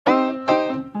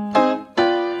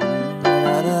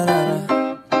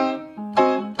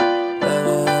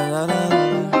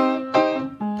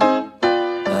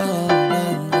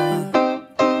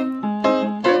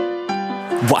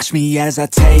Watch me as I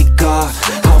take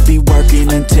off. I'll be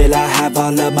working until I have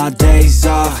all of my days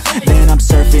off. Then I'm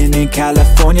surfing in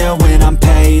California when I'm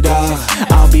paid off.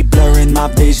 I'll be blurring my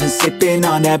vision, sipping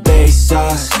on that bass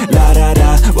sauce. La da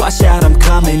da, watch out, I'm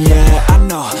coming, yeah. I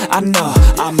know,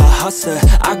 I'm a hustler,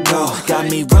 I go. Got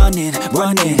me running,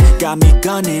 got me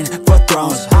gunning for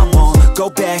thrones. I won't go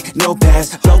back, no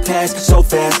pass, blow past so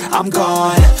fast. I'm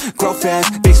gone, grow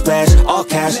fast, big splash, all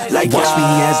cash, like watch me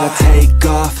as I take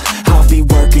off. I'll be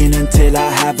working until I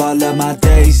have all of my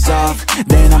days off.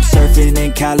 Then I'm surfing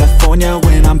in California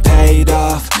when I'm paid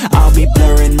off. I'll be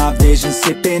blurring my vision,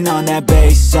 sipping on that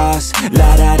bass sauce.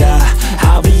 La da da,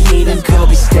 I'll be eating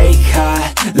Kobe steak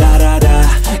hot. La da da,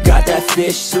 got that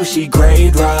fish sushi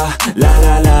grade raw. La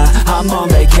la la, I'm on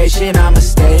vacation, I'ma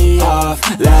stay off.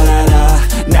 La la la,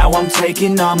 now I'm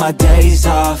taking all my days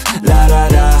off. La da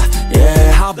da,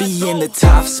 yeah. I'll be in the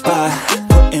top spot,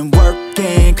 putting work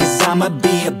in, cause I'ma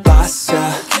be a boss,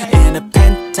 yeah. In a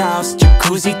penthouse,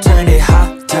 jacuzzi, turn it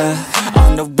hotter.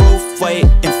 On the roof,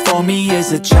 waiting for me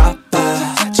is a chopper.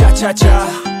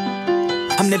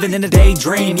 Cha-cha-cha, I'm living in a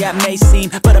daydream, yeah, it may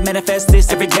seem, but I manifest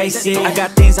this every day, see. I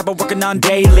got things I've been working on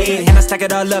daily, and I stack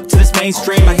it all up to this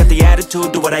mainstream. I got the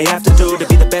attitude, do what I have to do to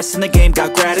be the best in the game,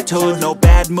 got gratitude. No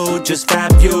bad mood, just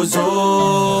fat views,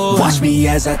 ooh. Watch me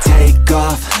as I take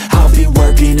off. I'll be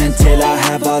working until I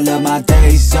have all of my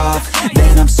days off.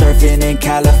 Then I'm surfing in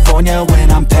California when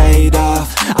I'm paid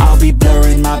off. I'll be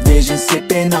blurring my vision,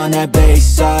 sipping on that bass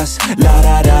sauce. La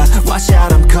da da, watch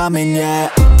out, I'm coming, yeah.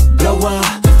 Blow up,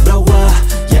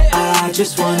 yeah, I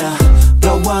just wanna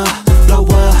blow up,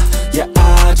 yeah,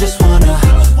 I just wanna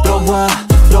blow up,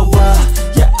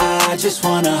 yeah, I just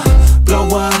wanna blow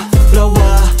up, blow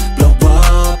up, blow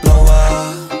up, blow up,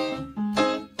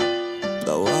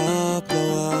 blow up,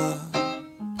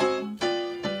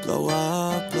 blow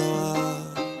up,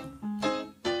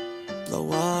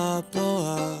 blow up, blow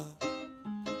up.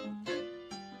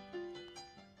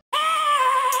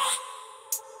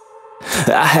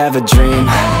 I have a dream,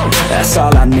 that's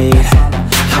all I need.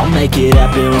 I'll make it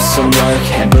happen with some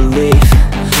work and belief.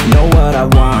 Know what I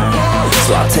want,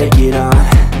 so I'll take it on.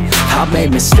 I've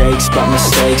made mistakes, but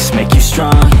mistakes make you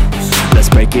strong. Let's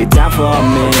break it down for a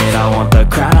minute. I want the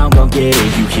crown, I'm gon' get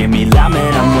it. You hear me loud,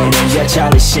 man, I'm winning. Yeah,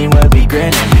 Charlie Sheen will be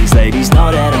grinning. These ladies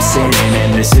know that I'm sinning,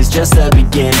 and this is just the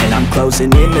beginning. I'm closing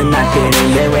in the ninth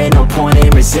inning, there ain't no point in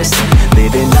resisting.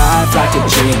 Living life like a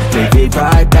dream, live it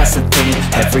right, that's the thing.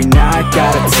 Every night,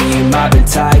 got a team, I've been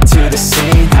tied to the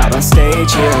scene. Out on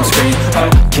stage, here I'm screaming,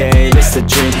 okay, it's a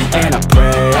dream. And I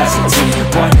pray as a team,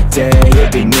 one day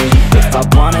it'll be me. If I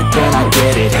want it, then I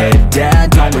get it. Head down,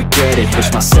 don't regret it.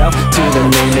 Push myself to the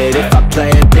limit. If I play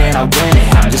it, then I win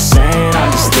it. I'm just saying,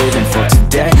 I'm just living for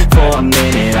today. For a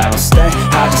minute, I don't stay,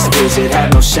 I just visit.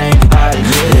 Have no shame, I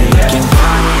admit it. Looking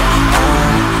right at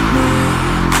me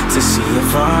to see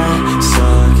if I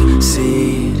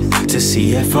succeed, to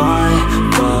see if I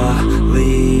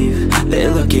believe.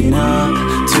 They're looking up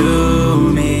to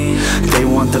me. They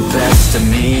want the best of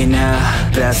me now,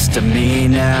 best of me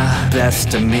now,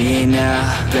 best of me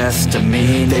now, best of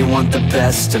me. They want the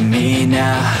best of me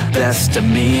now, best of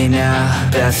me now,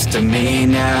 best of me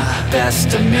now,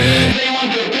 best of me. They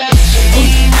want the best of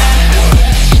me now.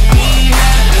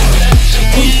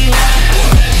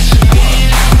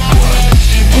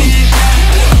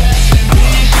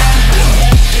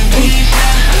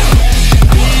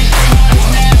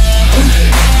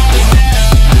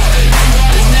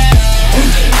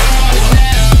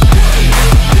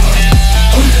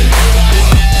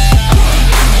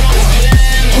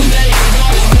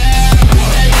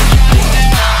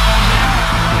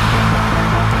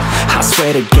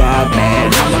 Swear to God,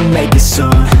 man, I'ma make it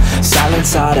soon.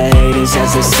 Silence all the haters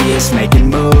as they see us making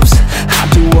moves. I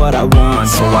do what I want,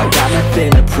 so I got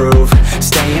nothing to prove.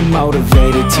 Staying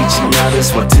motivated, teaching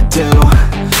others what to do.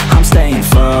 I'm staying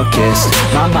focused,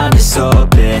 my mind is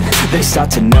open. They start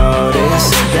to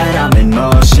notice that I'm in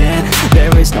motion.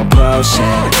 There is no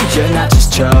potion, you're not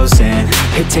just chosen.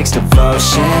 It takes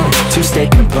devotion to stay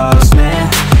composed, man.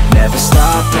 Never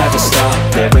stop,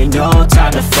 there ain't no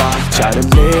time to fall. Try to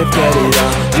live, get it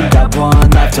all, you got one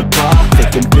life to ball.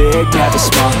 Thinking big, never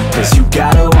small, cause you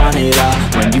gotta want it all.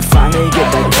 When you finally get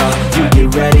that call, you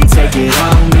get ready, take it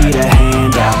all. Need a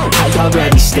hand out, I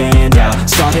already stand out.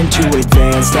 Starting to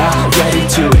advance now, ready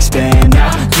to expand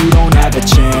now. You don't have a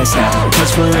chance now,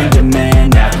 cause we're in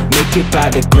demand now. Make it by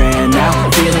the grand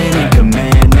now, feeling in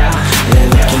command now.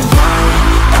 They're looking right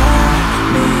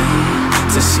at me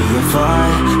to see if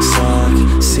I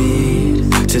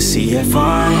succeed, to see if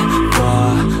I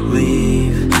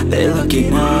believe. They're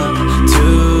looking up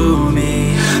to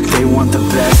me. They want the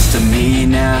best of me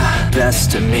now,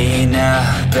 best of me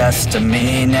now, best of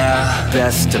me now,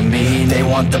 best of me. They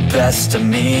want the best of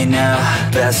me now,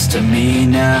 best of me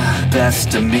now,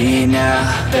 best of me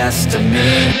now, best of me.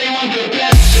 They want the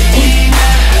best of me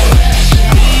now, best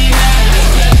of me now,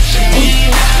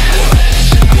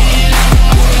 best of me now,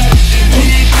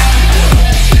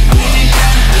 best of me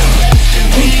now, best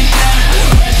of me now, best of me now, best of me now, best of me now.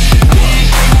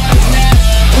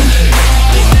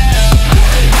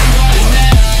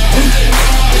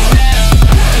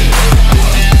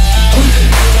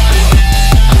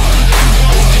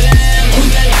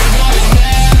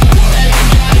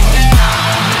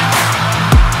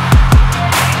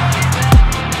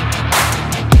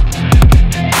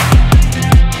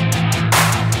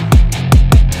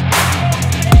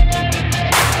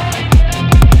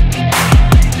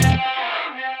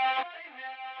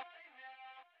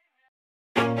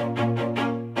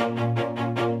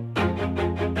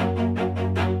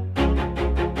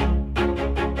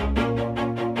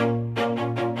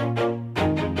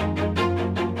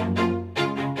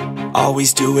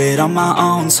 Always do it on my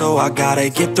own, so I gotta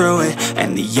get through it.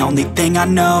 And the only thing I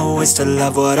know is to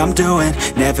love what I'm doing.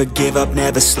 Never give up,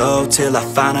 never slow, till I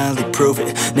finally prove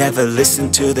it. Never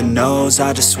listen to the no's,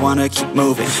 I just wanna keep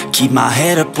moving. Keep my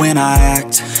head up when I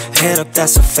act, head up,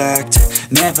 that's a fact.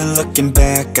 Never looking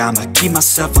back, I'ma keep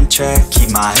myself on track.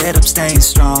 Keep my head up, staying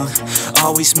strong,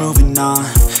 always moving on.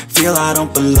 Feel I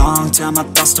don't belong, tell my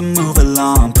thoughts to move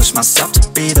along. Push myself to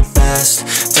be the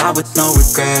best, die with no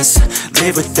regrets.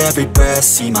 Live with every breath,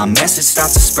 see my message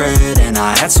start to spread. And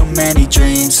I had so many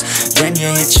dreams, then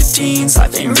you hit your teens.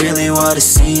 Life ain't really what it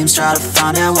seems, try to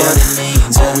find out what it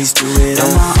means. Always do it on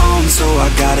my own, so I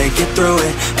gotta get through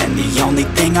it. And the only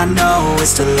thing I know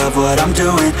is to love what I'm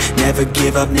doing. Never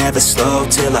give up, never slow,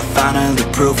 till I finally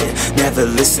prove it. Never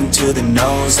listen to the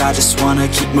no's, I just wanna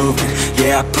keep moving.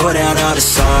 Yeah, I put out all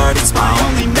this art, it's my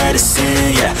only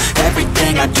medicine. Yeah,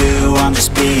 everything I do, I'm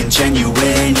just being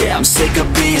genuine. Yeah, I'm sick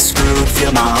of being screwed,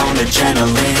 feel my own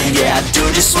adrenaline. Yeah, I do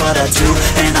just what I do,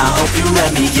 and I hope you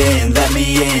let me in,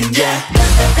 yeah.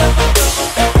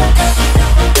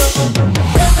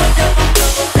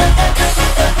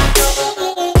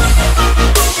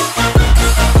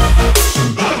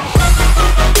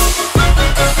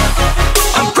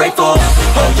 I'm grateful,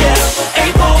 oh yeah,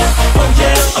 able, oh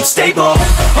yeah, I'm stable,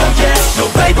 oh yeah, no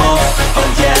label, oh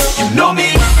yeah, you know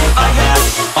me, I have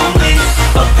only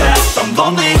a path, I'm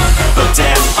lonely, but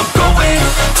damn, I'm going to win.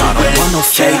 I don't want no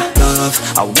fake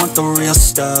love, I want the real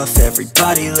stuff.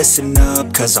 Everybody listen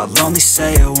up, cause I'll only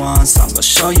say it once. I'm gonna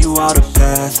show you all the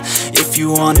path, if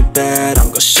you want it bad. I'm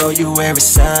gonna show you where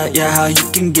it's at, yeah, how you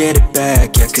can get it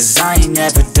back. Yeah, cause I ain't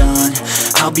never done,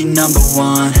 I'll be number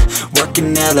one.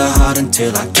 Working hella hard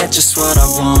until I get just what I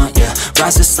want, yeah.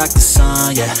 Rises like the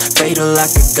sun, yeah, fatal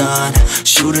like a gun.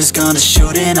 Shooter's gonna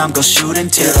shoot and I'm gonna shoot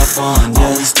until I won, yeah.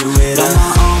 Always do it on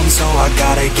my own, so I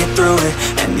gotta get through it.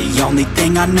 And the only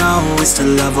thing I know is to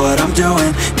love what I'm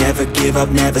doing. Never give up,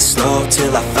 never slow,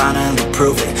 till I finally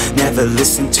prove it. Never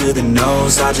listen to the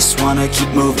no's, I just wanna keep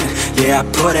moving. Yeah, I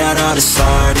put out all this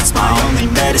art, it's my only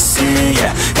medicine.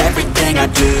 Yeah, everything I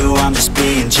do, I'm just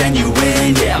being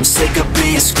genuine. Yeah, I'm sick of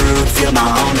being screwed, feel my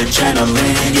own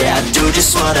adrenaline. Yeah, I do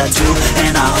just what I do,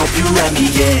 and I hope you let me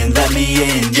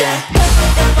in, yeah.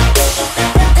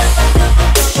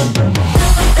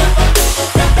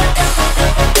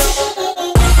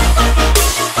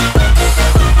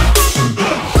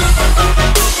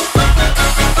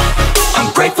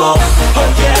 I'm grateful, oh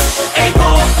yeah,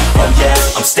 able, oh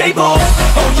yeah, I'm stable,